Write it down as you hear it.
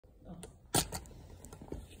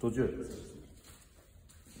途中。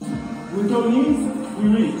With your knees, we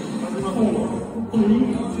reach. 4, 3,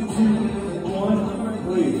 2, 1,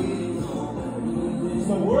 breathe.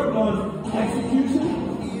 So work on execution,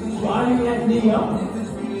 driving that knee up,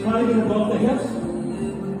 trying to get above the hips.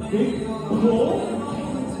 Big pull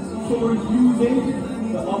towards using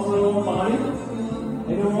the upper and lower body.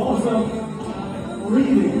 And then we're also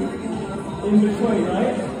breathing in between,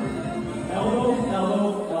 right? Elbow, elbow,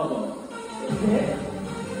 elbow. Hit,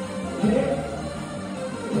 hit,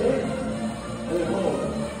 hit, and then hold.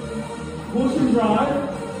 Push and drive,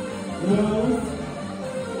 nose,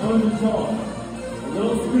 under jaw. A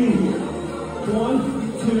little screen here. 1,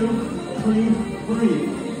 2, 3,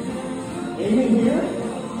 breathe. Aim in here,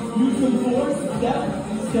 use some force, step,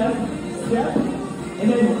 step, step, and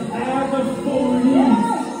then add the forward knees.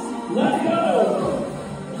 Let's go!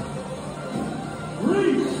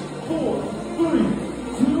 Reach, 4, 3,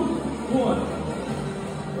 2, 1.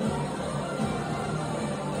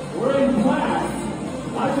 We're in class.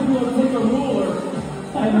 I should be able to take a ruler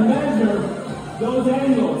and measure those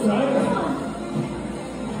angles, right?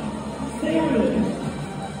 Stay with it.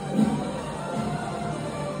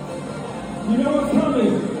 You know what's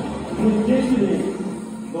coming. Conditioning.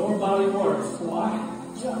 Lower body work. Squat.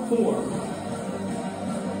 4.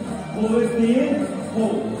 Pull this knee in.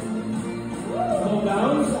 Hold. Slow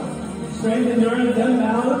balance. Strength endurance, then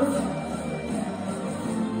balance.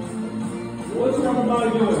 What's your upper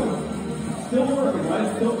body doing? Still working, right?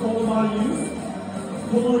 Still total body use.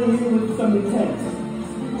 Pulling in with some intent.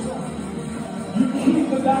 You keep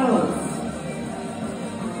the balance.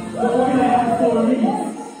 So we're going to add 4 knees.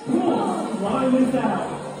 Pull. Grind this out.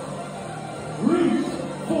 Reach.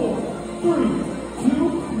 4, 3, 2,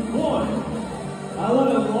 1. I love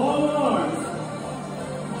it. Long arms.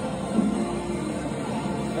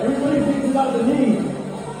 Everybody thinks about the knee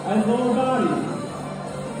and lower body.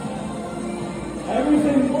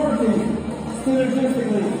 Everything's working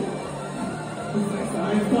synergistically. This is a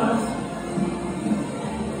science class.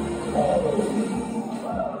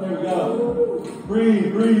 There we go. Breathe,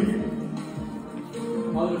 breathe.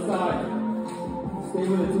 Other side. Stay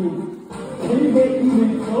with the team. Can you get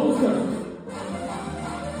even closer?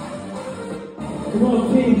 Come on,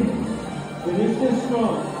 team. Finish this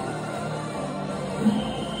strong.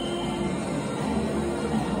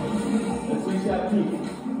 Let's reach that peak.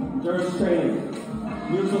 Endurance training.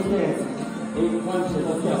 Neutral stance. 8 punches.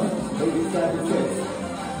 Let's go. 8, 7, 6.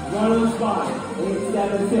 Run on the spot. 8,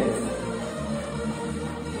 7, 6.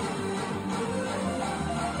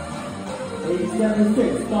 8, 7,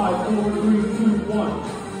 6. 5, 4, 3, 2, 1.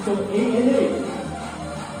 So 8 and 8.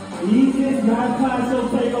 Easiest math class you'll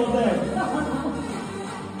take all day.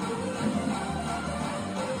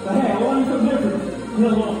 But hey, I want to do something different. Get a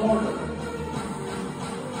little harder.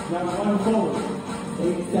 Now run forward.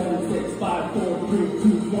 8, 7, 6, 5, 4, 3,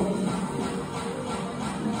 2, 1.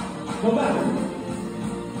 Go back.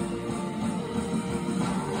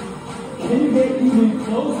 Can you get even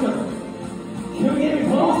closer?